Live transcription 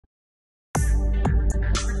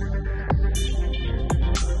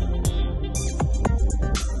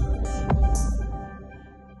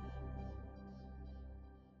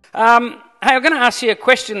Hey, I'm going to ask you a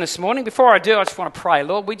question this morning. Before I do, I just want to pray.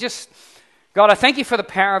 Lord, God, I thank you for the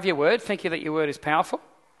power of your word. Thank you that your word is powerful.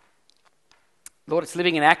 Lord, it's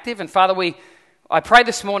living and active. And Father, I pray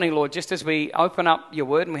this morning, Lord, just as we open up your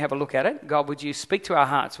word and we have a look at it, God, would you speak to our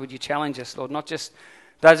hearts? Would you challenge us, Lord, not just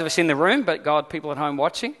those of us in the room, but God, people at home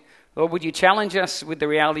watching. Lord, would you challenge us with the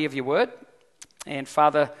reality of your word? And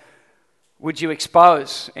Father, would you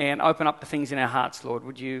expose and open up the things in our hearts, Lord?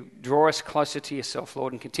 Would you draw us closer to yourself,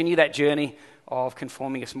 Lord, and continue that journey of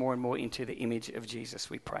conforming us more and more into the image of Jesus,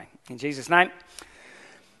 we pray. In Jesus' name,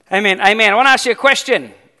 amen. Amen. I want to ask you a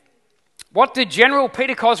question. What did General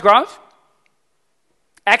Peter Cosgrove,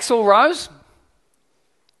 Axl Rose,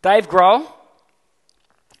 Dave Grohl,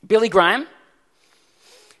 Billy Graham,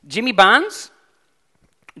 Jimmy Barnes,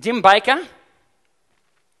 Jim Baker,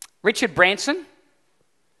 Richard Branson,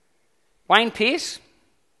 Wayne Pearce,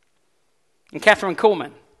 and Catherine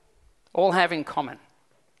Kuhlman all have in common?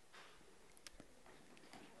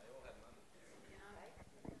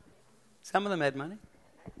 Some of them had money.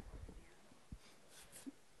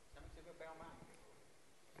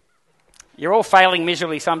 You're all failing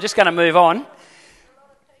miserably, so I'm just going to move on.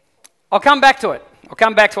 I'll come back to it.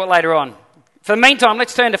 Later on. For the meantime,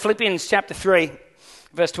 let's turn to Philippians chapter 3,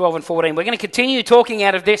 verse 12 and 14. We're going to continue talking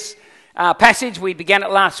out of this passage. We began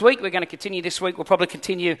it last week. We're going to continue this week. We'll probably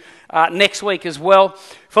continue next week as well.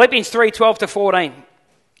 Philippians 3, 12 to 14.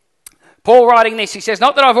 Paul writing this, he says,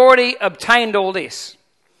 "Not that I've already obtained all this,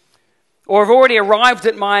 or have already arrived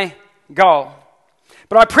at my goal,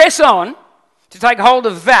 but I press on to take hold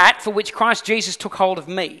of that for which Christ Jesus took hold of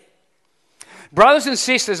me. Brothers and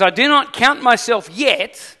sisters, I do not count myself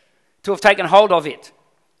yet to have taken hold of it.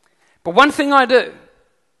 But one thing I do,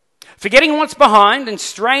 forgetting what's behind and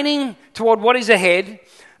straining toward what is ahead,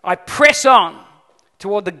 I press on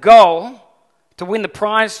toward the goal to win the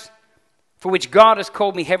prize for which God has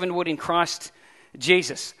called me heavenward in Christ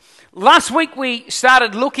Jesus." Last week we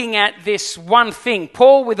started looking at this one thing.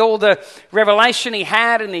 Paul, with all the revelation he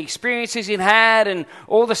had and the experiences he had and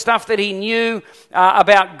all the stuff that he knew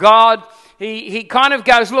about God, he kind of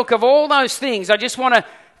goes, look, of all those things, I just want to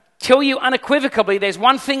tell you unequivocally, there's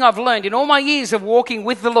one thing I've learned. In all my years of walking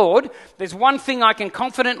with the Lord, there's one thing I can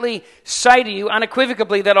confidently say to you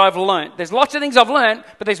unequivocally that I've learned. There's lots of things I've learned,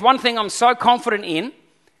 but there's one thing I'm so confident in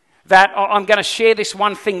that I'm going to share this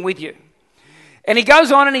one thing with you. And he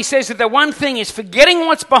goes on and he says that the one thing is forgetting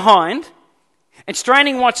what's behind and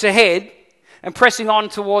straining what's ahead and pressing on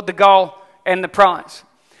toward the goal and the prize.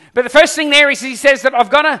 But the first thing there is he says that I've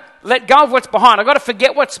got to let go of what's behind. I've got to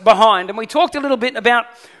forget what's behind. And we talked a little bit about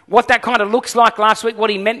what that kind of looks like last week, what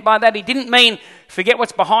he meant by that. He didn't mean forget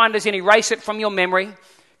what's behind as in erase it from your memory,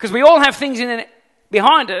 because we all have things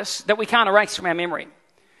behind us that we can't erase from our memory.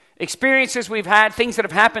 Experiences we've had, things that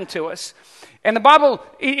have happened to us. And the Bible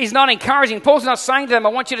is not encouraging. Paul's not saying to them, I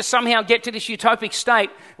want you to somehow get to this utopic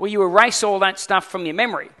state where you erase all that stuff from your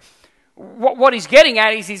memory. What he's getting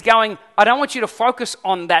at is he's going, I don't want you to focus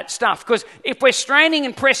on that stuff. Because if we're straining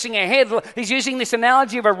and pressing ahead, he's using this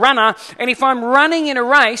analogy of a runner. And if I'm running in a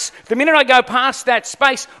race, the minute I go past that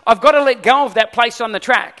space, I've got to let go of that place on the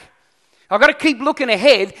track. I've got to keep looking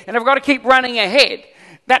ahead and I've got to keep running ahead.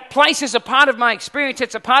 That place is a part of my experience.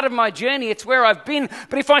 It's a part of my journey. It's where I've been.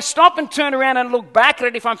 But if I stop and turn around and look back at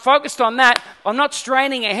it, if I'm focused on that, I'm not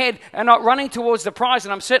straining ahead and not running towards the prize,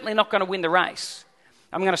 and I'm certainly not going to win the race.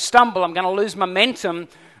 I'm going to stumble. I'm going to lose momentum.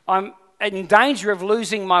 I'm in danger of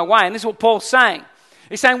losing my way. And this is what Paul's saying.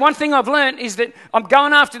 He's saying one thing I've learned is that I'm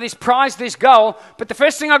going after this prize, this goal, but the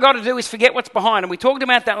first thing I've got to do is forget what's behind. And we talked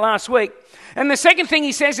about that last week. And the second thing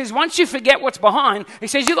he says is once you forget what's behind, he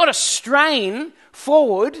says you've got to strain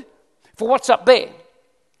forward for what's up there.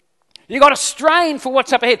 You've got to strain for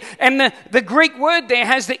what's up ahead. And the Greek word there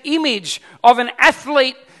has the image of an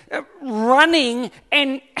athlete running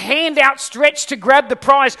and hand outstretched to grab the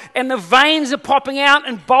prize, and the veins are popping out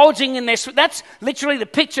and bulging in there. So that's literally the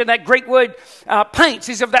picture that Greek word paints,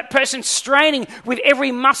 is of that person straining with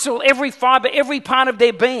every muscle, every fiber, every part of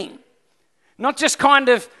their being. Not just kind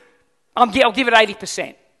of, I'll give it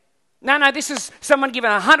 80%. No, this is someone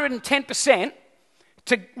giving 110%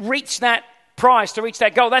 to reach that prize, to reach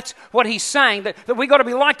that goal. That's what he's saying, that we've got to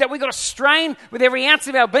be like that. We've got to strain with every ounce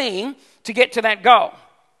of our being to get to that goal.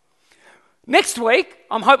 Next week,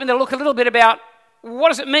 I'm hoping to look a little bit about what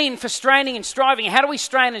does it mean for straining and striving? How do we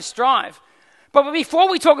strain and strive? But before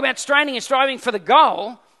we talk about straining and striving for the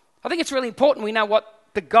goal, I think it's really important we know what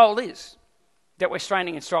the goal is that we're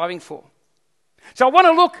straining and striving for. So I want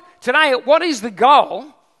to look today at what is the goal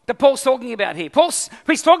that Paul's talking about here.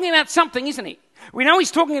 He's talking about something, isn't he? We know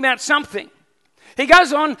he's talking about something. He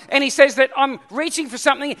goes on and he says that I'm reaching for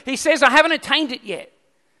something. He says I haven't attained it yet.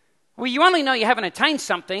 Well, you only know you haven't attained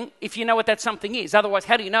something if you know what that something is. Otherwise,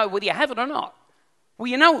 how do you know whether you have it or not? Well,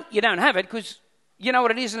 you know you don't have it because you know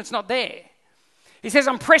what it is and it's not there. He says,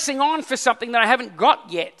 I'm pressing on for something that I haven't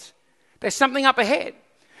got yet. There's something up ahead.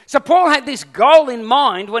 So Paul had this goal in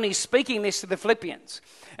mind when he's speaking this to the Philippians.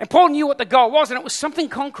 And Paul knew what the goal was, and it was something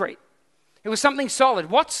concrete. It was something solid.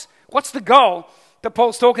 What's the goal that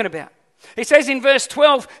Paul's talking about? He says in verse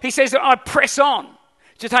 12, he says that I press on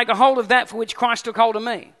to take a hold of that for which Christ took hold of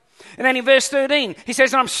me. And then in verse 13, he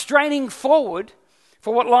says I'm straining forward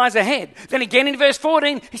for what lies ahead. Then again in verse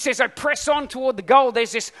 14, he says I press on toward the goal.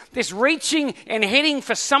 There's this reaching and heading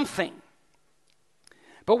for something.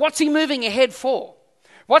 But what's he moving ahead for?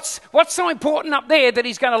 What's so important up there that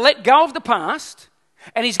he's going to let go of the past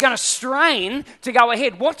and he's going to strain to go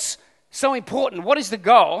ahead? What's so important? What is the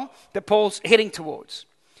goal that Paul's heading towards?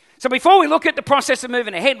 So before we look at the process of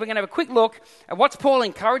moving ahead, we're going to have a quick look at what's Paul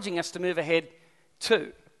encouraging us to move ahead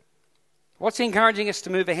to. What's he encouraging us to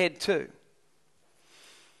move ahead to?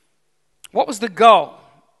 What was the goal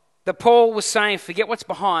that Paul was saying, forget what's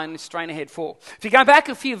behind, strain ahead for? If you go back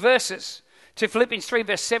a few verses to Philippians 3,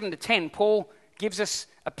 verse 7 to 10, Paul gives us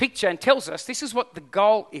a picture and tells us this is what the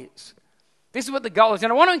goal is. This is what the goal is.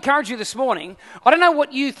 And I want to encourage you this morning. I don't know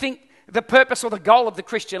what you think the purpose or the goal of the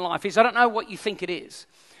Christian life is. I don't know what you think it is.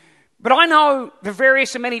 But I know the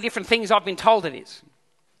various and many different things I've been told it is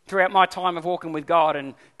throughout my time of walking with God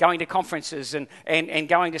and going to conferences and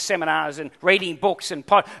going to seminars and reading books.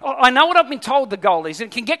 I know what I've been told the goal is.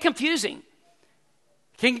 And it can get confusing.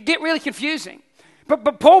 It can get really confusing.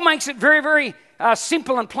 But Paul makes it very, very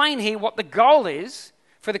simple and plain here what the goal is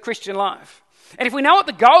for the Christian life. And if we know what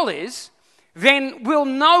the goal is, then we'll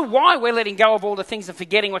know why we're letting go of all the things and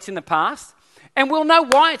forgetting what's in the past. And we'll know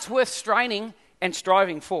why it's worth straining and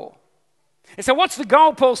striving for. And so what's the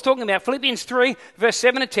goal Paul's talking about? Philippians 3, verse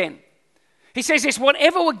 7 to 10. He says this,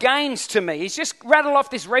 whatever were gains to me. He's just rattled off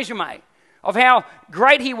this resume of how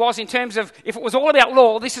great he was in terms of, if it was all about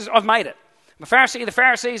law, I've made it. I'm a Pharisee of the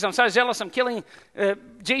Pharisees. I'm so zealous. I'm killing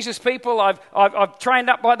Jesus' people. I've trained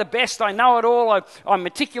up by the best. I know it all. I'm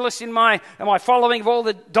meticulous in my following of all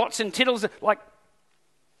the dots and tittles. But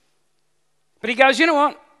he goes, you know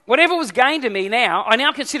what? Whatever was gained to me now, I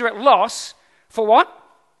now consider it loss for what?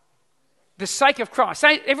 The sake of Christ.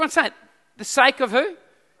 Everyone say it. The sake of who?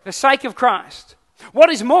 The sake of Christ. What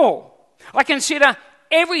is more? I consider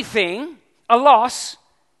everything a loss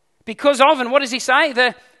because of, and what does he say?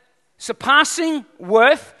 The surpassing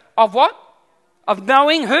worth of what? Of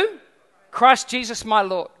knowing who? Christ Jesus my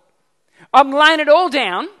Lord. I'm laying it all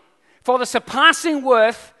down for the surpassing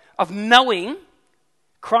worth of knowing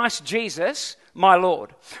Christ Jesus my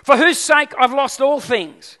Lord. For whose sake I've lost all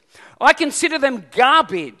things. I consider them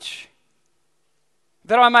garbage.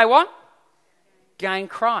 That I may what? Gain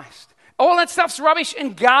Christ. All that stuff's rubbish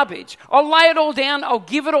and garbage. I'll lay it all down. I'll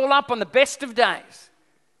give it all up on the best of days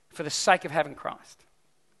for the sake of having Christ.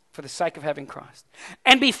 For the sake of having Christ.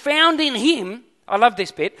 And be found in him, I love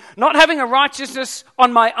this bit, not having a righteousness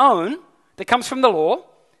on my own that comes from the law,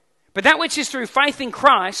 but that which is through faith in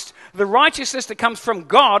Christ, the righteousness that comes from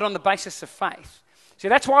God on the basis of faith. See,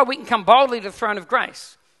 that's why we can come boldly to the throne of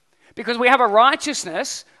grace. Because we have a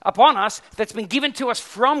righteousness upon us that's been given to us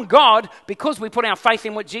from God because we put our faith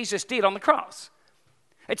in what Jesus did on the cross.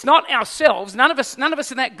 It's not ourselves. None of us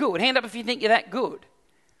are that good. Hand up if you think you're that good.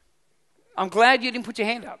 I'm glad you didn't put your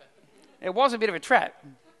hand up. It was a bit of a trap.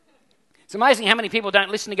 It's amazing how many people don't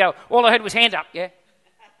listen to go, all I heard was hand up, yeah?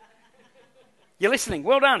 You're listening.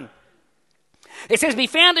 Well done. It says, be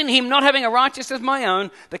found in him, not having a righteousness of my own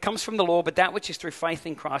that comes from the law, but that which is through faith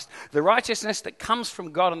in Christ. The righteousness that comes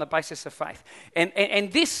from God on the basis of faith.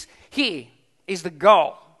 And this here is the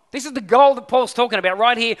goal. This is the goal that Paul's talking about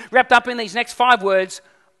right here, wrapped up in these next 5 words.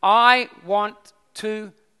 I want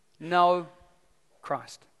to know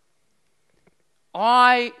Christ.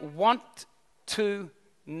 I want to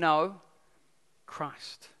know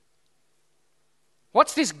Christ.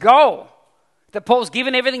 What's this goal that Paul's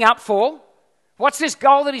given everything up for? What's this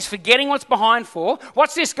goal that he's forgetting what's behind for?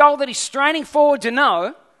 What's this goal that he's straining forward to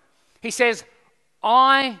know? He says,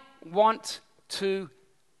 I want to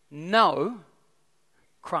know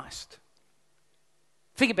Christ.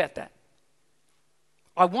 Think about that.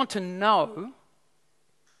 I want to know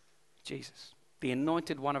Jesus, the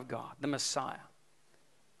anointed one of God, the Messiah.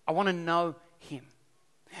 I want to know him.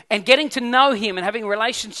 And getting to know him and having a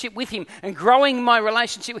relationship with him and growing my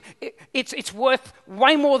relationship, it's worth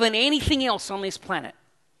way more than anything else on this planet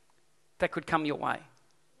that could come your way.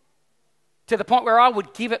 To the point where I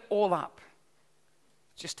would give it all up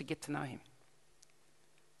just to get to know him.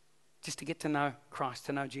 Just to get to know Christ,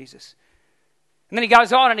 to know Jesus. And then he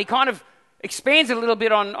goes on and he kind of expands a little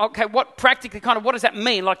bit on, okay, what practically what does that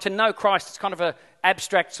mean? Like to know Christ, it's kind of an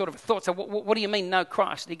abstract sort of thought. So what do you mean know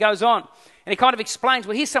Christ? And he goes on and he kind of explains,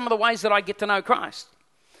 well, here's some of the ways that I get to know Christ.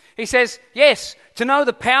 He says, yes, to know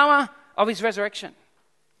the power of his resurrection.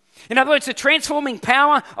 In other words, the transforming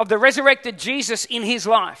power of the resurrected Jesus in his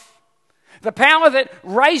life. The power that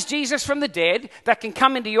raised Jesus from the dead, that can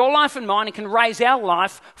come into your life and mine and can raise our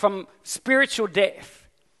life from spiritual death.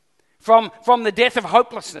 From the death of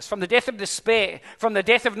hopelessness, from the death of despair, from the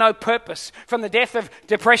death of no purpose, from the death of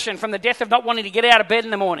depression, from the death of not wanting to get out of bed in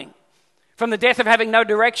the morning, from the death of having no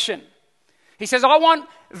direction. He says, I want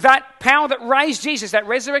that power that raised Jesus, that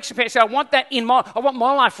resurrection power. He said, I want that I want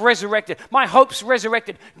my life resurrected, my hopes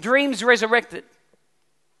resurrected, dreams resurrected.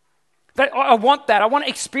 I want that. I want to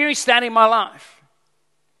experience that in my life.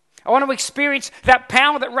 I want to experience that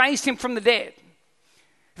power that raised him from the dead.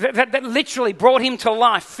 That literally brought him to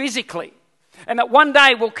life physically. And that one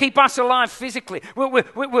day will keep us alive physically.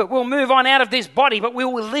 We'll move on out of this body, but we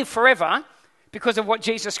will live forever because of what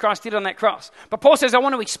Jesus Christ did on that cross. But Paul says, I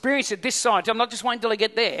want to experience it this side. I'm not just waiting until I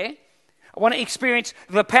get there. I want to experience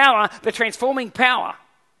the power, the transforming power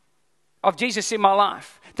of Jesus in my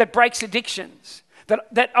life that breaks addictions,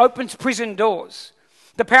 that opens prison doors.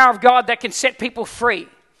 The power of God that can set people free.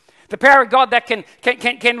 The power of God that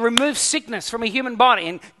can remove sickness from a human body.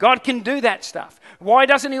 And God can do that stuff. Why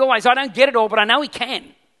doesn't he always? I don't get it all, but I know he can.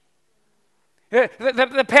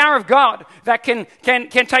 The power of God that can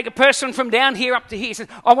take a person from down here up to here. He says,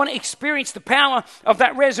 I want to experience the power of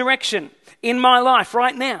that resurrection in my life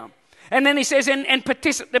right now. And then he says, and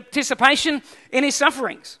participation in his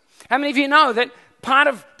sufferings. How many of you know that part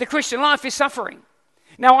of the Christian life is suffering?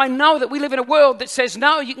 Now, I know that we live in a world that says,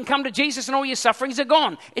 no, you can come to Jesus and all your sufferings are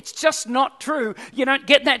gone. It's just not true. You don't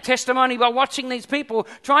get that testimony by watching these people.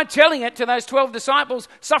 Try telling it to those 12 disciples,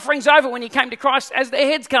 suffering's over when you came to Christ, as their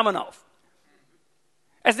head's coming off.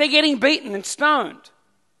 As they're getting beaten and stoned.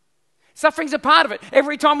 Suffering's a part of it.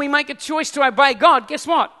 Every time we make a choice to obey God, guess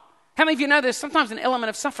what? How many of you know there's sometimes an element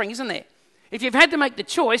of suffering, isn't there? If you've had to make the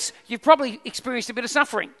choice, you've probably experienced a bit of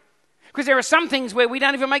suffering. Because there are some things where we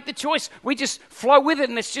don't even make the choice. We just flow with it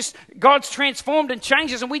and it's just God's transformed and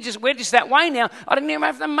changes and we're just that way now. I don't even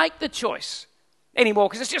have to make the choice anymore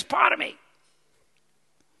because it's just part of me.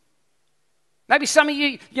 Maybe some of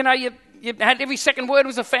you had every second word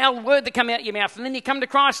was a foul word that came out of your mouth, and then you come to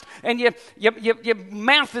Christ and your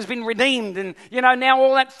mouth has been redeemed, and now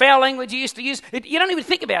all that foul language you used to use, you don't even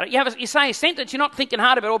think about it. You say a sentence, you're not thinking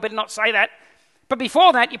hard about it, or better not say that. But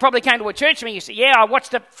before that, you probably came to a church meeting, you said, yeah, I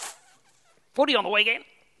watched the footy on the weekend.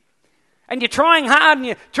 And you're trying hard and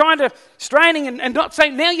you're trying to straining and not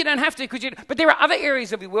saying, now you don't have to, but there are other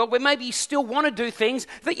areas of your world where maybe you still want to do things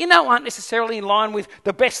that aren't necessarily in line with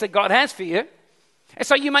the best that God has for you. And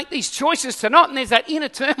so you make these choices to not, and there's that inner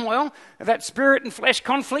turmoil, that spirit and flesh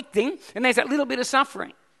conflicting, and there's that little bit of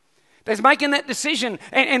suffering. There's making that decision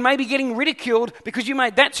and maybe getting ridiculed because you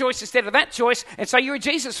made that choice instead of that choice, and so you're a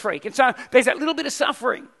Jesus freak. And so there's that little bit of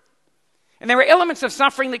suffering. And there are elements of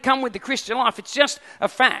suffering that come with the Christian life. It's just a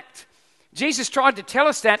fact. Jesus tried to tell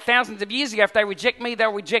us that thousands of years ago. If they reject me,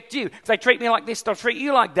 they'll reject you. If they treat me like this, they'll treat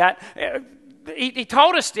you like that. He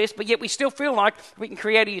told us this, but yet we still feel like we can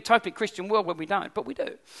create a utopic Christian world where we don't, but we do.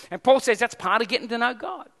 And Paul says that's part of getting to know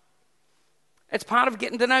God. It's part of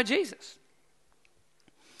getting to know Jesus.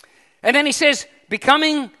 And then he says,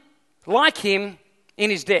 becoming like him in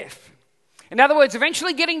his death. In other words,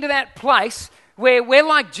 eventually getting to that place where we're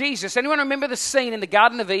like Jesus. Anyone remember the scene in the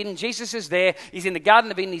Garden of Eden? Jesus is there. He's in the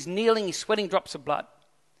Garden of Eden. He's kneeling. He's sweating drops of blood.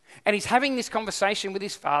 And he's having this conversation with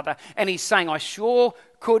his father. And he's saying, I sure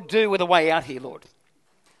could do with a way out here, Lord.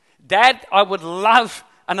 Dad, I would love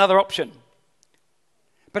another option.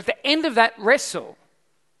 But at the end of that wrestle,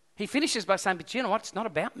 he finishes by saying, but you know what? It's not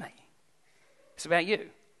about me. It's about you.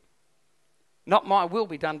 Not my will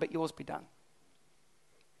be done, but yours be done.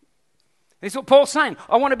 This is what Paul's saying.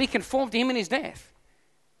 I want to be conformed to him in his death.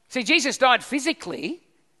 See, Jesus died physically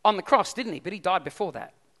on the cross, didn't he? But he died before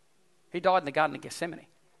that. He died in the Garden of Gethsemane.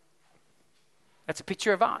 That's a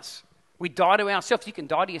picture of us. We die to ourselves. You can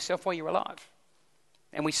die to yourself while you're alive.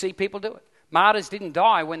 And we see people do it. Martyrs didn't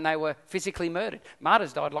die when they were physically murdered.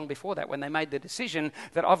 Martyrs died long before that, when they made the decision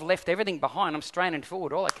that I've left everything behind. I'm straining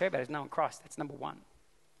forward. All I care about is knowing Christ. That's number one.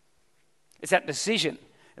 It's that decision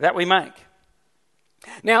that we make.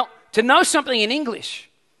 Now, to know something in English,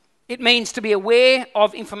 it means to be aware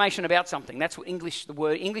of information about something. That's what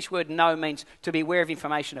the English word know means, to be aware of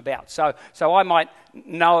information about. So I might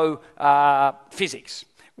know physics.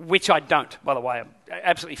 which I don't, by the way. I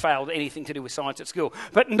absolutely failed anything to do with science at school.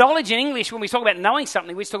 But knowledge in English, when we talk about knowing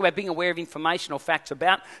something, we talk about being aware of information or facts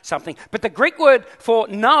about something. But the Greek word for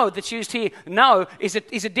know that's used here, know, is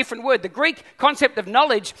a different word. The Greek concept of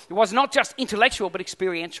knowledge was not just intellectual, but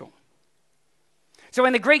experiential. So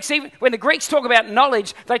when the Greeks talk about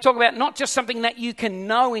knowledge, they talk about not just something that you can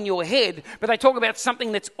know in your head, but they talk about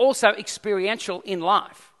something that's also experiential in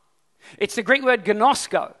life. It's the Greek word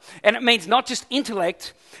gnosko, and it means not just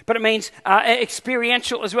intellect, but it means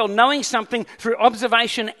experiential as well, knowing something through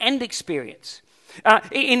observation and experience.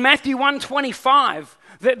 In Matthew 1:25,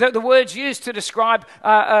 the words used to describe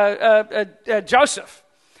Joseph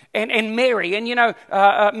and Mary, and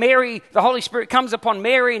Mary, the Holy Spirit comes upon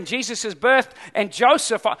Mary and Jesus' birth, and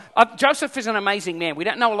Joseph. Joseph is an amazing man. We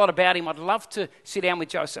don't know a lot about him. I'd love to sit down with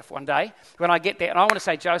Joseph one day when I get there, and I want to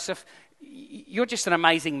say, Joseph, you're just an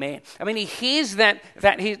amazing man. I mean, he hears that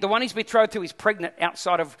the one he's betrothed to is pregnant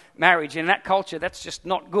outside of marriage. In that culture, that's just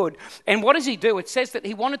not good. And what does he do? It says that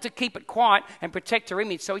he wanted to keep it quiet and protect her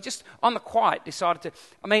image. So he just, on the quiet, decided to...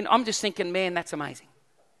 I mean, I'm just thinking, man, that's amazing.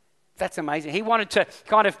 That's amazing. He wanted to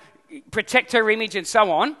kind of protect her image and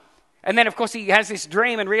so on. And then, of course, he has this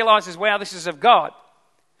dream and realizes, wow, this is of God.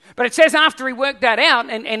 But it says after he worked that out,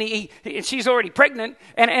 and she's already pregnant,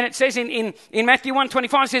 and it says in Matthew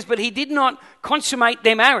 1:25, it says, but he did not consummate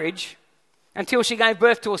their marriage until she gave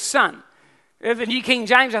birth to a son. The New King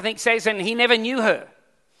James, I think, says, and he never knew her.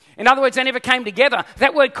 In other words, they never came together.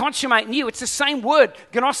 That word consummate, new, it's the same word,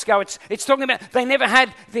 gnosko. It's talking about they never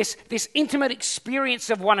had this intimate experience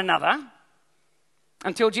of one another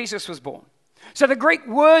until Jesus was born. So the Greek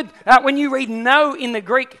word, when you read know in the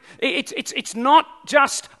Greek, it's not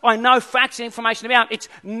just I know facts and information about, it's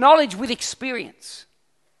knowledge with experience.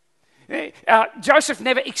 Joseph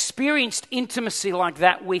never experienced intimacy like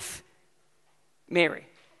that with Mary.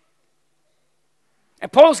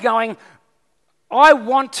 And Paul's going, I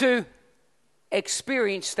want to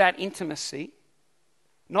experience that intimacy,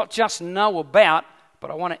 not just know about,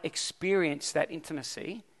 but I want to experience that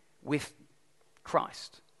intimacy with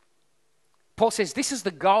Christ. Paul says this is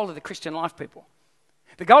the goal of the Christian life, people.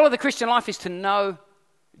 The goal of the Christian life is to know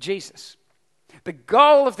Jesus. The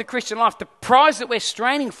goal of the Christian life, the prize that we're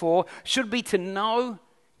straining for, should be to know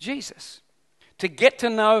Jesus, to get to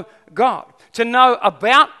know God, to know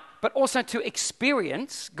about, but also to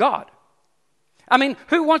experience God. I mean,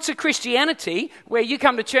 who wants a Christianity where you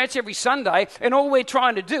come to church every Sunday and all we're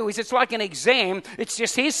trying to do is it's like an exam. It's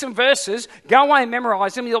just here's some verses, go away and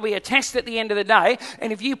memorize them. There'll be a test at the end of the day.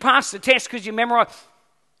 And if you pass the test because you memorize...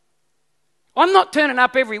 I'm not turning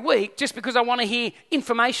up every week just because I want to hear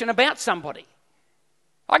information about somebody.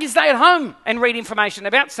 I can stay at home and read information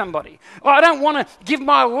about somebody. I don't want to give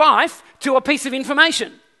my life to a piece of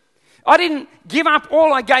information. I didn't give up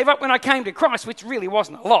all I gave up when I came to Christ, which really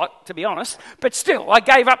wasn't a lot, to be honest. But still, I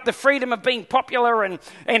gave up the freedom of being popular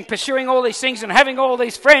and pursuing all these things and having all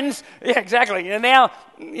these friends. Yeah, exactly. And now,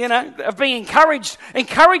 of being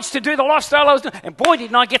encouraged to do the lifestyle I was doing. And boy,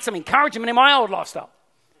 didn't I get some encouragement in my old lifestyle.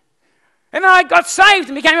 And then I got saved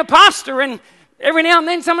and became a pastor, and every now and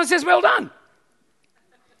then someone says, well done.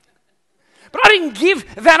 But I didn't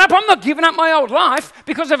give that up. I'm not giving up my old life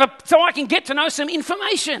so I can get to know some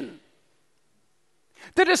information.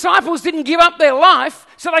 The disciples didn't give up their life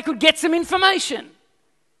so they could get some information.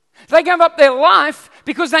 They gave up their life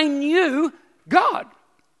because they knew God.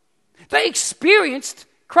 They experienced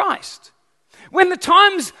Christ. When the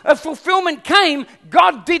times of fulfillment came,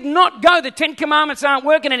 God did not go, the 10 Commandments aren't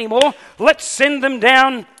working anymore. Let's send them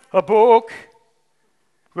down a book.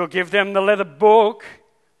 We'll give them the leather book.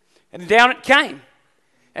 And down it came.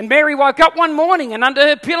 And Mary woke up one morning and under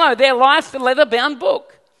her pillow there lies the leather-bound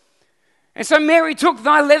book. And so Mary took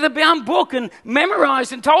thy leather-bound book and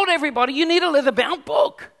memorized and told everybody, you need a leather-bound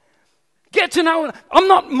book. Get to know. I'm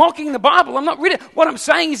not mocking the Bible. I'm not really. What I'm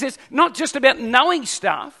saying is it's not just about knowing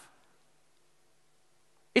stuff.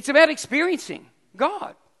 It's about experiencing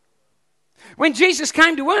God. When Jesus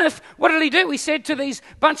came to earth, what did he do? He said to these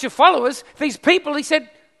bunch of followers, these people, he said,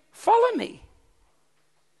 follow me.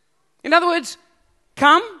 In other words,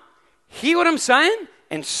 come, hear what I'm saying,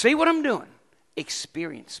 and see what I'm doing.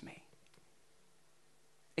 Experience me.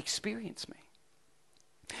 Experience me.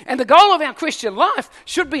 And the goal of our Christian life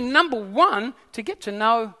should be, number one, to get to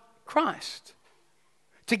know Christ.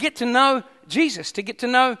 To get to know Jesus, to get to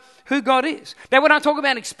know who God is. Now, when I talk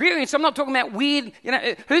about experience, I'm not talking about weird,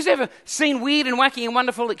 who's ever seen weird and wacky and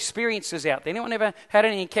wonderful experiences out there? Anyone ever had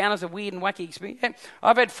any encounters of weird and wacky experience? Yeah.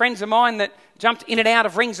 I've had friends of mine that jumped in and out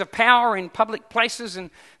of rings of power in public places, and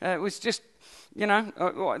it was just,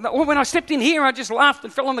 or when I stepped in here, I just laughed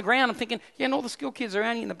and fell on the ground. I'm thinking, and all the school kids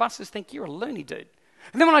around you in the buses think you're a loony dude.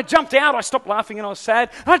 And then when I jumped out, I stopped laughing and I was sad.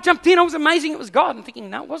 And I jumped in, it was amazing, it was God. I'm thinking,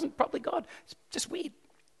 no, it wasn't probably God. It's just weird.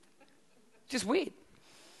 Just weird.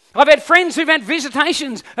 I've had friends who've had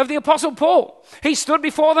visitations of the Apostle Paul. He stood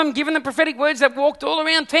before them, given them prophetic words. They've walked all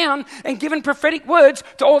around town and given prophetic words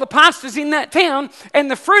to all the pastors in that town.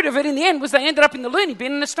 And the fruit of it in the end was they ended up in the loony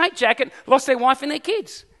bin in a straitjacket, lost their wife and their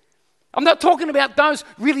kids. I'm not talking about those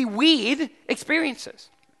really weird experiences.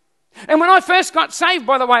 And when I first got saved,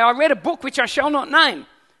 by the way, I read a book which I shall not name.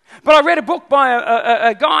 But I read a book by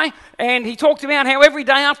a guy, and he talked about how every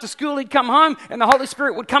day after school he'd come home and the Holy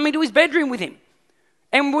Spirit would come into his bedroom with him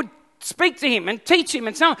and would speak to him and teach him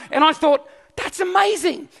and so on. And I thought, that's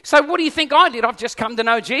amazing. So what do you think I did? I've just come to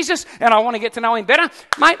know Jesus and I want to get to know him better.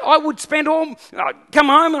 Mate, I would I'd come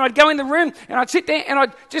home and I'd go in the room and I'd sit there and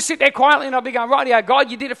I'd just sit there quietly and I'd be going, rightio,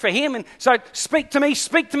 God, you did it for him. And so speak to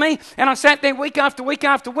me. And I sat there week after week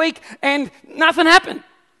after week and nothing happened.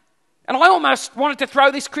 And I almost wanted to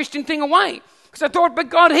throw this Christian thing away because I thought, but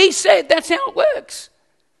God, he said that's how it works.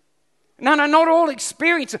 No, not all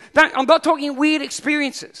experiences. I'm not talking weird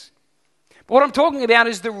experiences. But what I'm talking about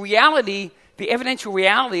is the reality, the evidential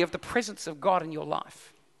reality of the presence of God in your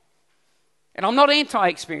life. And I'm not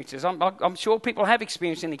anti-experiences. I'm sure people have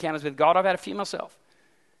experienced encounters with God. I've had a few myself.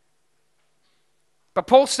 But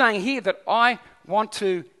Paul's saying here that I want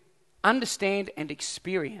to understand and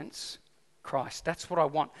experience Christ. That's what I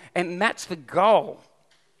want. And that's the goal.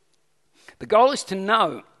 The goal is to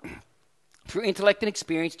know through intellect and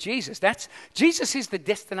experience Jesus. Jesus is the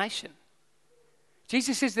destination.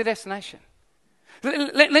 Jesus is the destination.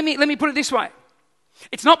 Let me put it this way.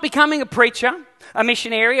 It's not becoming a preacher, a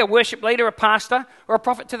missionary, a worship leader, a pastor, or a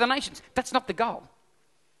prophet to the nations. That's not the goal.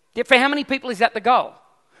 Yet for how many people is that the goal?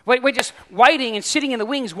 We're just waiting and sitting in the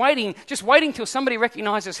wings, just waiting till somebody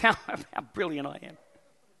recognizes how brilliant I am.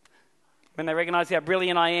 When they recognize how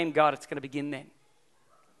brilliant I am, God, it's going to begin then.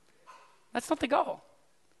 That's not the goal.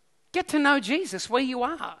 Get to know Jesus where you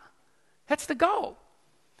are. That's the goal.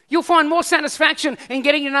 You'll find more satisfaction in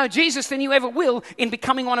getting to know Jesus than you ever will in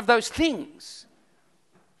becoming one of those things.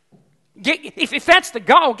 If that's the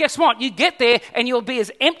goal, guess what? You get there and you'll be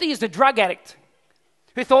as empty as the drug addict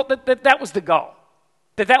who thought that was the goal,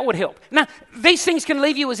 that would help. Now, these things can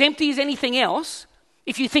leave you as empty as anything else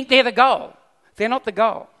if you think they're the goal. They're not the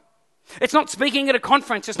goal. It's not speaking at a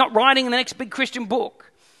conference. It's not writing the next big Christian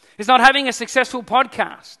book. It's not having a successful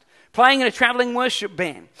podcast, playing in a traveling worship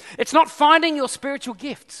band. It's not finding your spiritual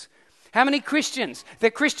gifts. How many Christians,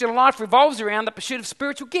 their Christian life revolves around the pursuit of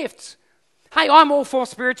spiritual gifts? Hey, I'm all for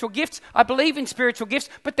spiritual gifts. I believe in spiritual gifts,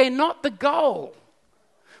 but they're not the goal.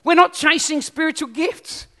 We're not chasing spiritual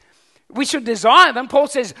gifts. We should desire them. Paul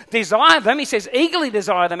says desire them. He says eagerly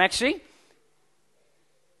desire them, actually.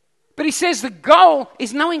 But he says the goal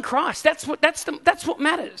is knowing Christ. That's what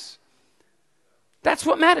matters. That's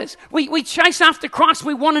what matters. We chase after Christ.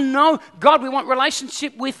 We want to know God. We want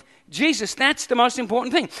relationship with Jesus. That's the most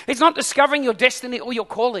important thing. It's not discovering your destiny or your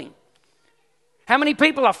calling. How many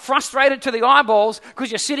people are frustrated to the eyeballs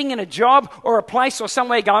because you're sitting in a job or a place or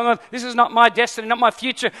somewhere going, oh, this is not my destiny, not my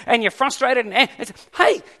future, and you're frustrated. And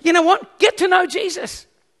hey, you know what? Get to know Jesus.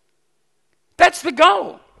 That's the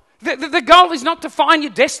goal. The goal is not to find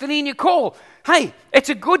your destiny and your call. Hey, it's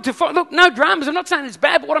a good to find. Look, no dramas. I'm not saying it's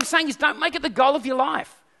bad, but what I'm saying is don't make it the goal of your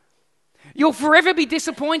life. You'll forever be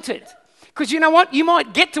disappointed. Because you know what? You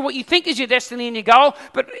might get to what you think is your destiny and your goal,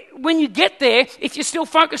 but when you get there, if you're still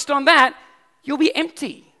focused on that, you'll be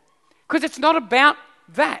empty. Because it's not about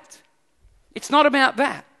that. It's not about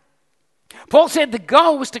that. Paul said the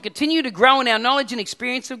goal was to continue to grow in our knowledge and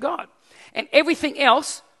experience of God. And everything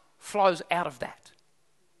else flows out of that.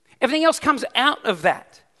 Everything else comes out of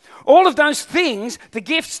that. All of those things, the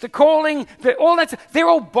gifts, the calling, all that, they're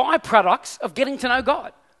all byproducts of getting to know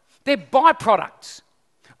God. They're byproducts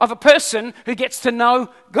of a person who gets to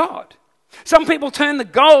know God. Some people turn the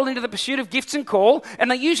goal into the pursuit of gifts and call,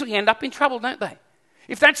 and they usually end up in trouble, don't they?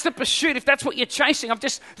 If that's the pursuit, if that's what you're chasing. I've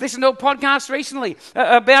just listened to a podcast recently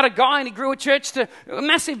about a guy, and he grew a church to a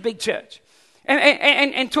massive big church.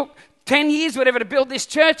 And took 10 years, whatever, to build this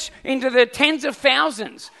church into the tens of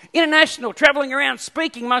thousands. International, traveling around,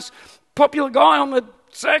 speaking, most popular guy on the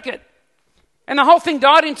circuit. And the whole thing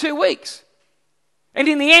died in 2 weeks. And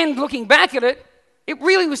in the end, looking back at it, it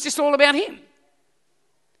really was just all about him.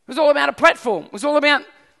 It was all about a platform. It was all about,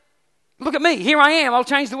 look at me, here I am, I'll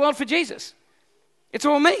change the world for Jesus. It's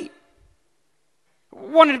all me.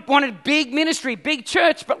 Wanted big ministry, big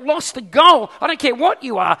church, but lost the goal. I don't care what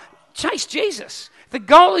you are, chase Jesus. The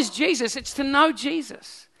goal is Jesus. It's to know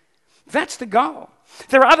Jesus. That's the goal.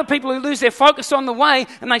 There are other people who lose their focus on the way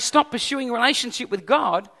and they stop pursuing a relationship with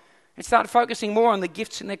God and start focusing more on the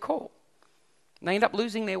gifts in their call. And they end up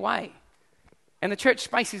losing their way. And the church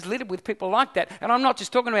space is littered with people like that. And I'm not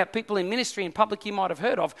just talking about people in ministry and public you might have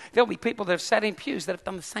heard of. There'll be people that have sat in pews that have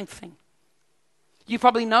done the same thing. You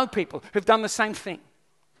probably know people who've done the same thing.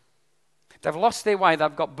 They've lost their way.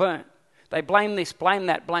 They've got burnt. They blame this, blame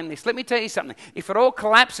that, blame this. Let me tell you something. If it all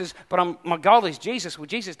collapses, but my goal is Jesus, well,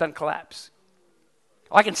 Jesus doesn't collapse.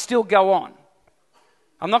 I can still go on.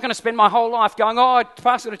 I'm not going to spend my whole life going, oh, I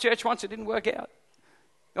pastored a church once, it didn't work out.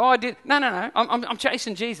 Oh, I did. No. I'm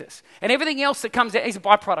chasing Jesus. And everything else that comes out is a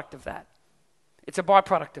byproduct of that. It's a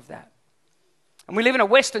byproduct of that. And we live in a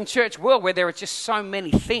Western church world where there are just so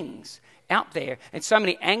many things out there and so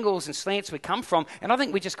many angles and slants we come from. And I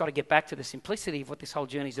think we just got to get back to the simplicity of what this whole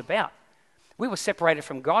journey is about. We were separated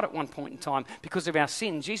from God at one point in time because of our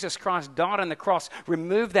sin. Jesus Christ died on the cross,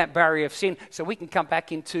 removed that barrier of sin so we can come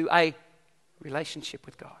back into a relationship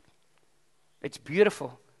with God. It's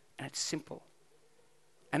beautiful and it's simple.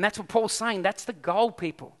 And that's what Paul's saying. That's the goal,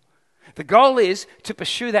 people. The goal is to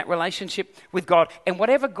pursue that relationship with God. And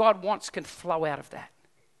whatever God wants can flow out of that.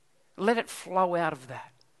 Let it flow out of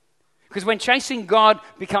that. Because when chasing God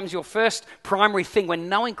becomes your first primary thing, when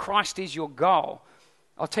knowing Christ is your goal,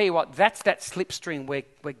 I'll tell you what, that's that slipstream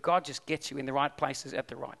where God just gets you in the right places at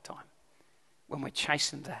the right time. When we're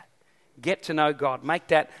chasing that. Get to know God. Make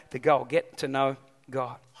that the goal. Get to know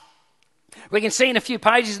God. We can see in a few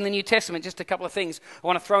pages in the New Testament, just a couple of things I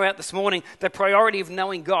want to throw out this morning, the priority of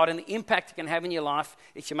knowing God and the impact it can have in your life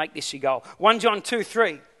if you make this your goal. 1 John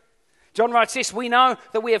 2:3. John writes this, we know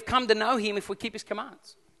that we have come to know him if we keep his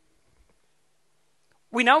commands.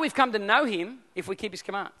 We know we've come to know him if we keep his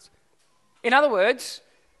commands. In other words,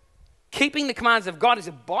 keeping the commands of God is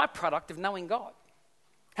a byproduct of knowing God.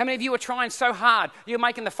 How many of you are trying so hard? You're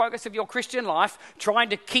making the focus of your Christian life, trying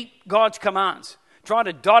to keep God's commands, trying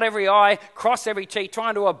to dot every I, cross every T,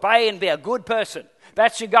 trying to obey and be a good person.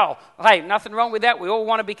 That's your goal. Hey, nothing wrong with that. We all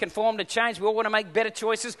want to be conformed to change. We all want to make better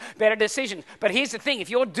choices, better decisions. But here's the thing. If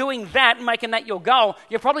you're doing that and making that your goal,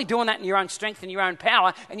 you're probably doing that in your own strength and your own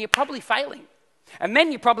power, and you're probably failing. And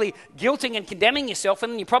then you're probably guilting and condemning yourself,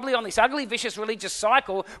 and then you're probably on this ugly, vicious religious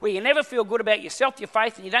cycle where you never feel good about yourself, your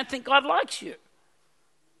faith, and you don't think God likes you.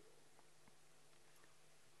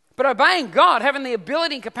 But obeying God, having the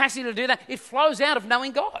ability and capacity to do that, it flows out of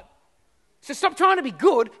knowing God. So stop trying to be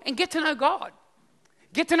good and get to know God.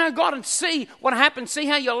 Get to know God and see what happens. See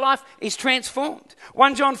how your life is transformed.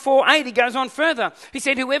 1 John 4:8, he goes on further. He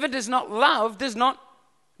said, whoever does not love does not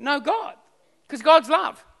know God. Because God's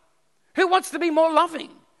love. Who wants to be more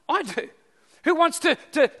loving? I do. Who wants to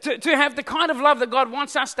have the kind of love that God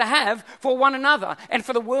wants us to have for one another and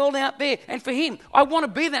for the world out there and for him? I want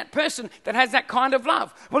to be that person that has that kind of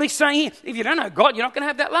love. Well, he's saying here, if you don't know God, you're not going to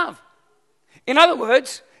have that love. In other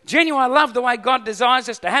words, genuine love, the way God desires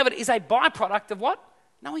us to have it, is a byproduct of what?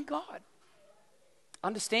 Knowing God.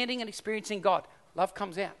 Understanding and experiencing God. Love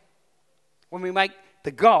comes out when we make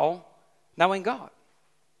the goal knowing God.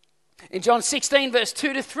 In John 16, verse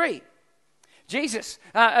 2-3, Jesus,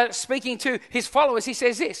 speaking to his followers, he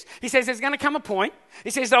says this. He says there's going to come a point. He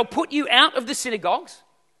says they'll put you out of the synagogues.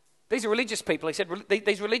 These are religious people. He said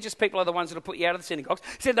these religious people are the ones that will put you out of the synagogues.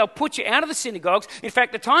 He said they'll put you out of the synagogues. In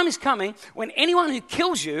fact, the time is coming when anyone who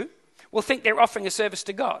kills you will think they're offering a service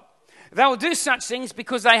to God. They will do such things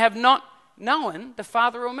because they have not known the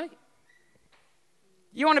Father or me.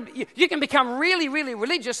 You can become really, really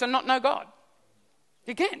religious and not know God.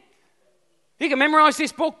 You can. You can memorize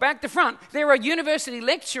this book back to front. There are university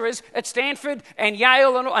lecturers at Stanford and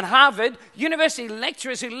Yale and Harvard, university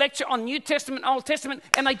lecturers who lecture on New Testament, Old Testament,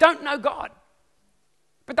 and they don't know God.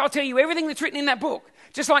 But they'll tell you everything that's written in that book,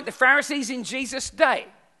 just like the Pharisees in Jesus' day.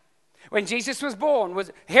 When Jesus was born,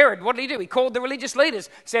 Herod, what did he do? He called the religious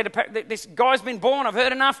leaders, said, this guy's been born, I've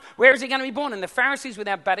heard enough, where is he going to be born? And the Pharisees,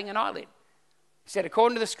 without batting an eyelid, said,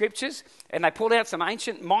 according to the scriptures, and they pulled out some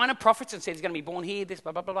ancient minor prophets and said he's going to be born here, this,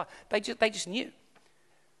 blah, blah, blah, blah. They just knew.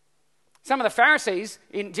 Some of the Pharisees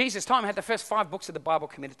in Jesus' time had the first 5 books of the Bible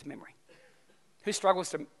committed to memory. Who struggles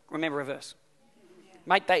to remember a verse?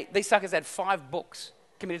 Mate, these suckers had 5 books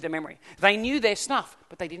committed to memory. They knew their stuff,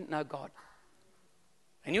 but they didn't know God.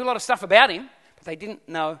 They knew a lot of stuff about him, but they didn't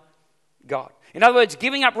know God. In other words,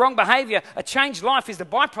 giving up wrong behavior, a changed life is the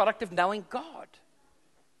byproduct of knowing God.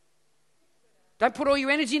 Don't put all your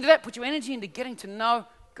energy into that. Put your energy into getting to know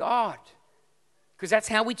God. Because that's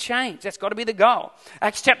how we change. That's got to be the goal.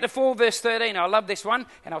 Acts chapter 4, verse 13. I love this one.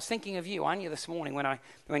 And I was thinking of you, aren't you, this morning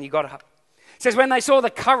when you got up. It says, when they saw the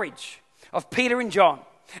courage of Peter and John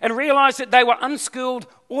and realized that they were unschooled,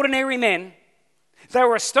 ordinary men, they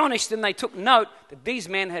were astonished and they took note that these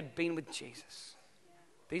men had been with Jesus.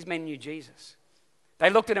 These men knew Jesus. They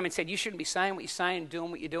looked at him and said, you shouldn't be saying what you're saying, doing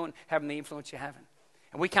what you're doing, having the influence you're having.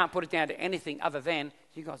 And we can't put it down to anything other than,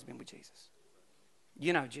 you guys have been with Jesus.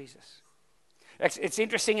 You know Jesus. It's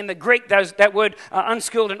interesting in the Greek, that word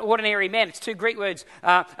unskilled and ordinary men, it's two Greek words,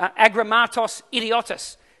 agrammatos,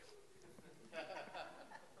 idiotos.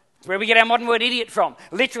 It's where we get our modern word idiot from.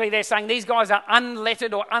 Literally, they're saying these guys are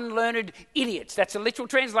unlettered or unlearned idiots. That's a literal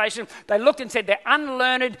translation. They looked and said they're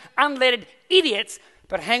unlearned, unlettered idiots.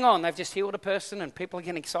 But hang on, they've just healed a person and people are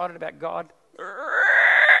getting excited about God.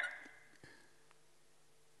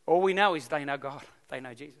 All we know is they know God. They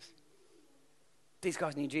know Jesus. These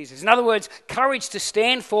guys knew Jesus. In other words, courage to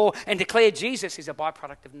stand for and declare Jesus is a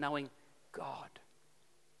byproduct of knowing God.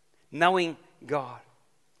 Knowing God.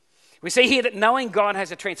 We see here that knowing God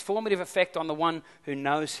has a transformative effect on the one who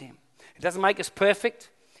knows him. It doesn't make us perfect,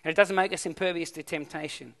 and it doesn't make us impervious to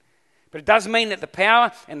temptation. But it does mean that the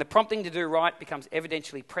power and the prompting to do right becomes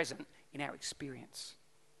evidentially present in our experience.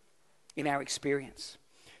 In our experience.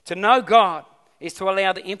 To know God is to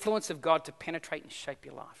allow the influence of God to penetrate and shape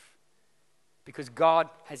your life. Because God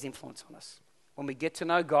has influence on us. When we get to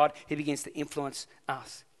know God, he begins to influence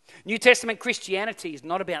us. New Testament Christianity is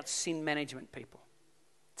not about sin management, people.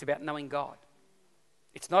 It's about knowing God.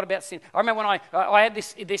 It's not about sin. I remember when I had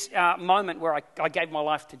this moment where I gave my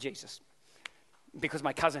life to Jesus because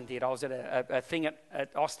my cousin did. I was at a thing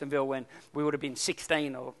at Austinville when we would have been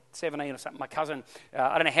 16 or 17 or something. My cousin,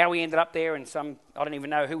 I don't know how we ended up there, and I don't even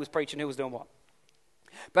know who was preaching, who was doing what.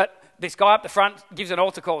 But this guy up the front gives an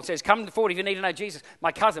altar call and says, come forward if you need to know Jesus.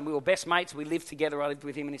 My cousin, we were best mates. We lived together. I lived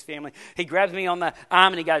with him and his family. He grabs me on the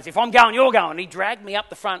arm and he goes, if I'm going, you're going. And he dragged me up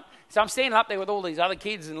the front. So I'm standing up there with all these other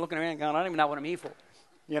kids and looking around going, I don't even know what I'm here for,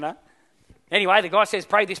 you know. Anyway, the guy says,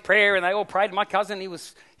 pray this prayer, and they all prayed. My cousin, he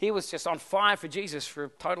was just on fire for Jesus for a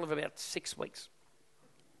total of about 6 weeks.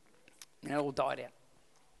 And it all died out.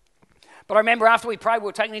 But I remember after we prayed, we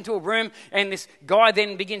were taken into a room, and this guy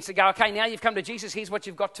then begins to go, okay, now you've come to Jesus, here's what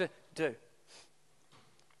you've got to do.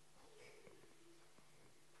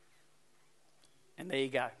 And there you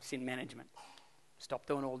go, sin management. Stop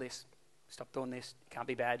doing all this. Stop doing this. You can't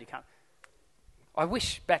be bad. You can't. I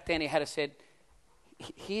wish back then he had said,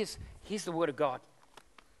 here's the word of God.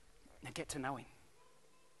 Now get to know him.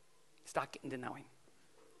 Start getting to know him.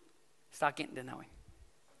 Start getting to know him.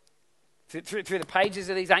 Through the pages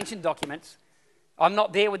of these ancient documents, I'm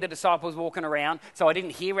not there with the disciples walking around, so I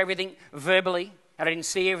didn't hear everything verbally, and I didn't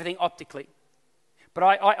see everything optically. But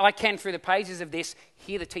I can, through the pages of this,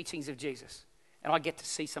 hear the teachings of Jesus. And I get to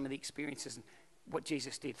see some of the experiences and what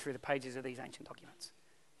Jesus did through the pages of these ancient documents.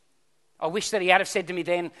 I wish that he had have said to me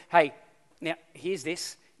then, hey, now here's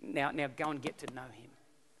this, now go and get to know him.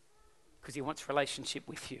 Because he wants relationship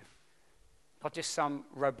with you. Not just some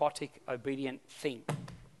robotic, obedient thing.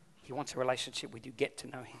 He wants a relationship with you. Get to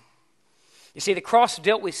know him. You see, the cross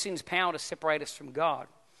dealt with sin's power to separate us from God.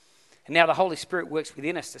 And now the Holy Spirit works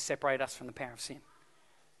within us to separate us from the power of sin.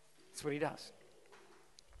 That's what he does.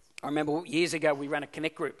 I remember years ago we ran a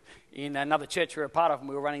Connect group in another church we were a part of, and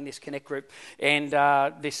we were running this Connect group. And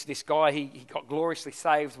this guy, he got gloriously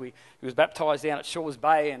saved. He was baptised down at Shores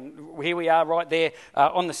Bay, and here we are right there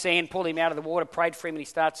on the sand, pulled him out of the water, prayed for him, and he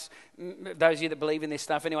starts, those of you that believe in this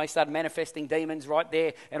stuff anyway, started manifesting demons right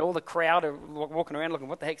there, and all the crowd are walking around looking,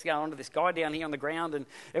 what the heck's going on to this guy down here on the ground? And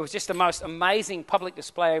it was just the most amazing public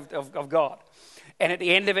display of God. And at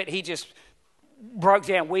the end of it, he just broke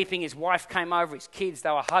down weeping. His wife came over, his kids, they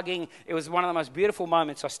were hugging. It was one of the most beautiful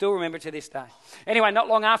moments. I still remember it to this day. Anyway, not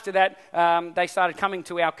long after that, they started coming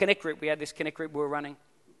to our Connect group. We had this Connect group we were running.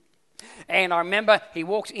 And I remember he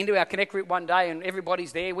walks into our Connect group one day and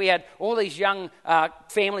everybody's there. We had all these young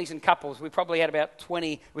families and couples. We probably had about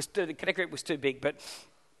 20. The Connect group was too big, but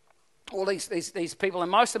all these people, and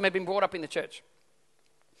most of them had been brought up in the church.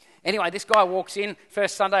 Anyway, this guy walks in.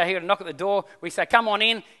 First Sunday, I hear a knock at the door. We say, come on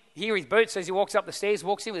in. Hear his boots as he walks up the stairs,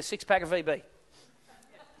 walks in with a 6-pack of VB.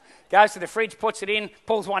 Goes to the fridge, puts it in,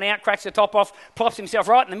 pulls one out, cracks the top off, plops himself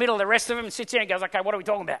right in the middle of the rest of them and sits there and goes, okay, what are we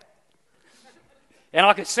talking about? And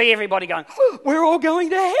I could see everybody going, oh, we're all going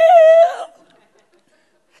to hell.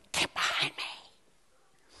 Get behind me.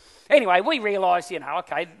 Anyway, we realised,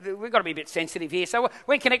 okay, we've got to be a bit sensitive here. So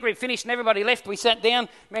when Connect Group finished and everybody left, we sat down,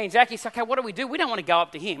 me and Zachy said, okay, what do? We don't want to go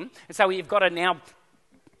up to him. And so you've got to now...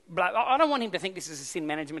 I don't want him to think this is a sin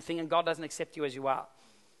management thing and God doesn't accept you as you are.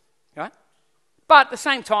 Right? But at the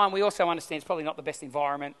same time, we also understand it's probably not the best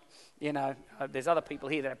environment. There's other people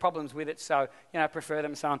here that have problems with it, so, prefer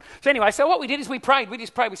them and so on. So anyway, so what we did is we prayed. We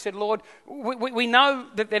just prayed. We said, Lord, we know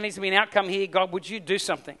that there needs to be an outcome here. God, would you do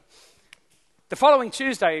something? The following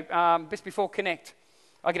Tuesday, just before Connect,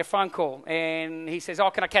 I get a phone call, and he says,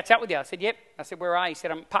 "Oh, can I catch up with you?" I said, "Yep." I said, "Where are you?" He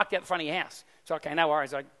said, "I'm parked out the front of your house." So, okay, no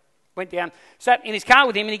worries. I went down, sat in his car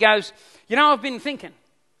with him, and he goes, "You know, I've been thinking."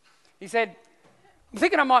 He said, "I'm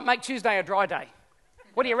thinking I might make Tuesday a dry day.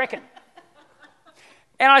 What do you reckon?"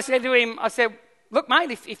 And I said to him, "Look,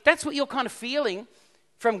 mate, if that's what you're kind of feeling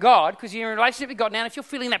from God, because you're in a relationship with God now, and if you're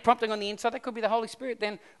feeling that prompting on the inside, that could be the Holy Spirit,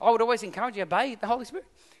 then I would always encourage you to obey the Holy Spirit."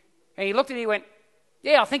 And he looked at me and he went,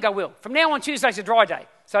 "Yeah, I think I will. From now on, Tuesday's a dry day."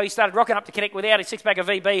 So he started rocking up to Connect without his six-pack of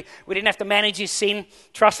VB. We didn't have to manage his sin,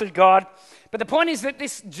 trusted God. But the point is that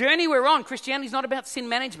this journey we're on, Christianity is not about sin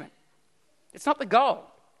management. It's not the goal.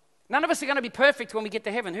 None of us are going to be perfect when we get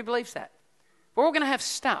to heaven. Who believes that? We're all going to have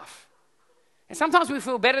stuff. And sometimes we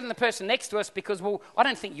feel better than the person next to us because, well, I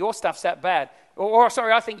don't think your stuff's that bad. Or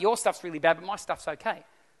I think your stuff's really bad, but my stuff's okay.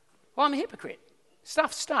 Well, I'm a hypocrite.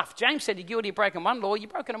 Stuff's stuff. James said, "You're guilty of breaking one law, you've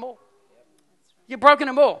broken them all." You've broken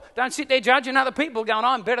them all. Don't sit there judging other people going,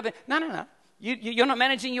 "I'm better than..." No. You're not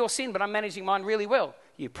managing your sin, but I'm managing mine really well.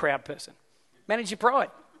 You proud person. Manage your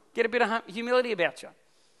pride. Get a bit of humility about you.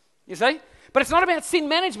 You see? But it's not about sin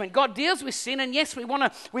management. God deals with sin, and yes,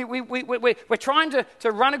 we're trying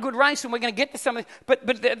to run a good race, and we're going to get to something. But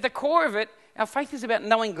the core of it, our faith is about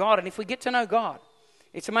knowing God, and if we get to know God,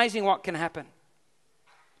 it's amazing what can happen.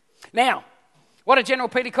 Now, what a General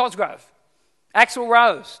Peter Cosgrove, Axl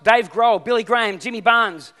Rose, Dave Grohl, Billy Graham, Jimmy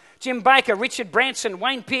Barnes, Jim Baker, Richard Branson,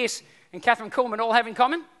 Wayne Pearce, and Catherine Kuhlman all have in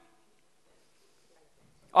common?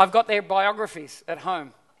 I've got their biographies at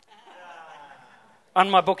home on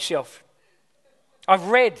my bookshelf. I've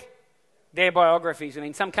read their biographies, and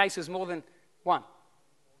in some cases more than one.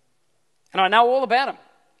 And I know all about them.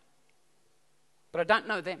 But I don't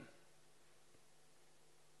know them.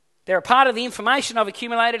 They're a part of the information I've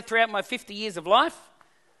accumulated throughout my 50 years of life,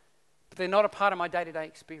 but they're not a part of my day-to-day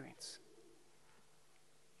experience.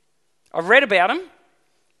 I've read about them,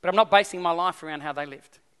 but I'm not basing my life around how they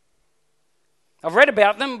lived. I've read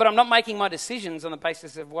about them, but I'm not making my decisions on the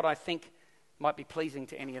basis of what I think might be pleasing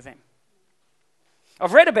to any of them.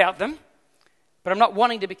 I've read about them, but I'm not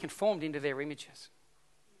wanting to be conformed into their images.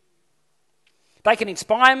 They can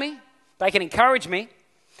inspire me. They can encourage me.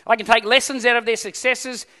 I can take lessons out of their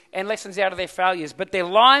successes and lessons out of their failures, but their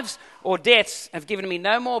lives or deaths have given me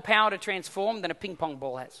no more power to transform than a ping pong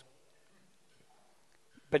ball has.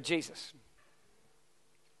 But Jesus.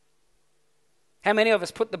 How many of us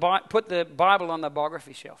put the Bible on the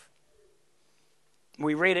biography shelf?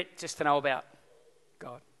 We read it just to know about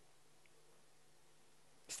God,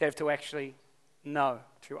 instead of to actually know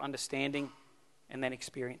through understanding and then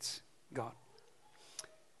experience God.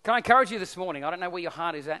 Can I encourage you this morning? I don't know where your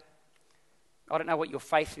heart is at. I don't know what your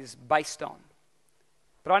faith is based on.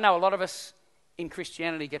 But I know a lot of us in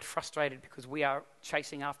Christianity get frustrated because we are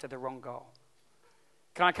chasing after the wrong goal.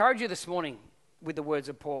 Can I encourage you this morning with the words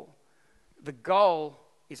of Paul? The goal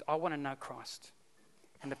is I want to know Christ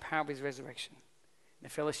and the power of his resurrection, and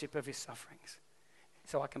the fellowship of his sufferings,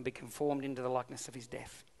 so I can be conformed into the likeness of his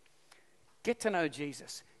death. Get to know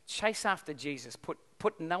Jesus. Chase after Jesus.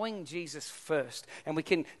 Put knowing Jesus first. And we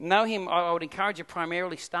can know him. I would encourage you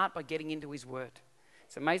primarily start by getting into his word.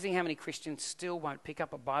 It's amazing how many Christians still won't pick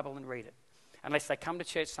up a Bible and read it unless they come to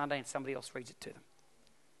church Sunday and somebody else reads it to them.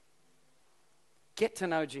 Get to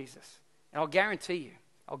know Jesus. And I'll guarantee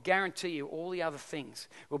you all the other things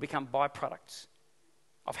will become byproducts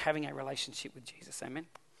of having a relationship with Jesus. Amen.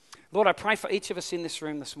 Lord, I pray for each of us in this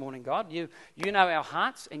room this morning, God. You know our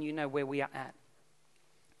hearts and you know where we are at.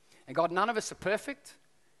 And God, none of us are perfect.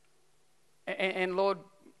 And Lord,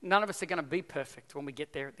 none of us are going to be perfect when we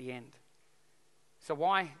get there at the end. So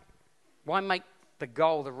why make the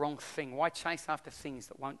goal the wrong thing? Why chase after things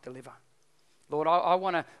that won't deliver? Lord, I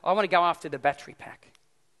want to go after the battery pack.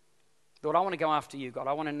 Lord, I want to go after you, God.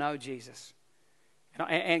 I want to know Jesus.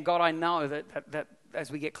 And God, I know that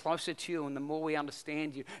as we get closer to you and the more we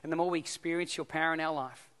understand you and the more we experience your power in our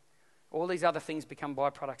life, all these other things become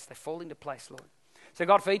byproducts. They fall into place, Lord. So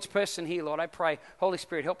God, for each person here, Lord, I pray, Holy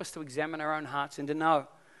Spirit, help us to examine our own hearts and to know,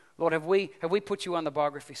 Lord, have we put you on the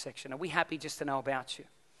biography section? Are we happy just to know about you?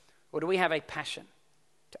 Or do we have a passion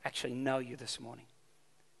to actually know you this morning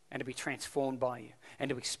and to be transformed by you and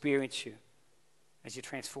to experience you as you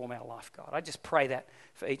transform our life, God? I just pray that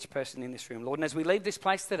for each person in this room, Lord. And as we leave this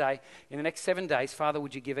place today, in the next 7 days, Father,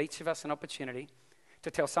 would you give each of us an opportunity to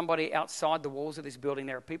tell somebody outside the walls of this building?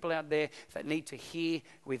 There are people out there that need to hear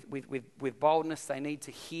with boldness. They need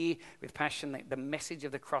to hear with passion the message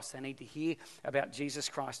of the cross. They need to hear about Jesus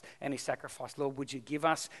Christ and his sacrifice. Lord, would you give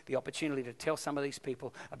us the opportunity to tell some of these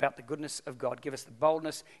people about the goodness of God? Give us the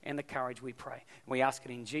boldness and the courage, we pray. And we ask it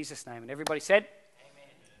in Jesus' name. And everybody said,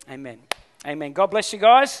 Amen. Amen. Amen. God bless you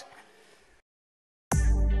guys.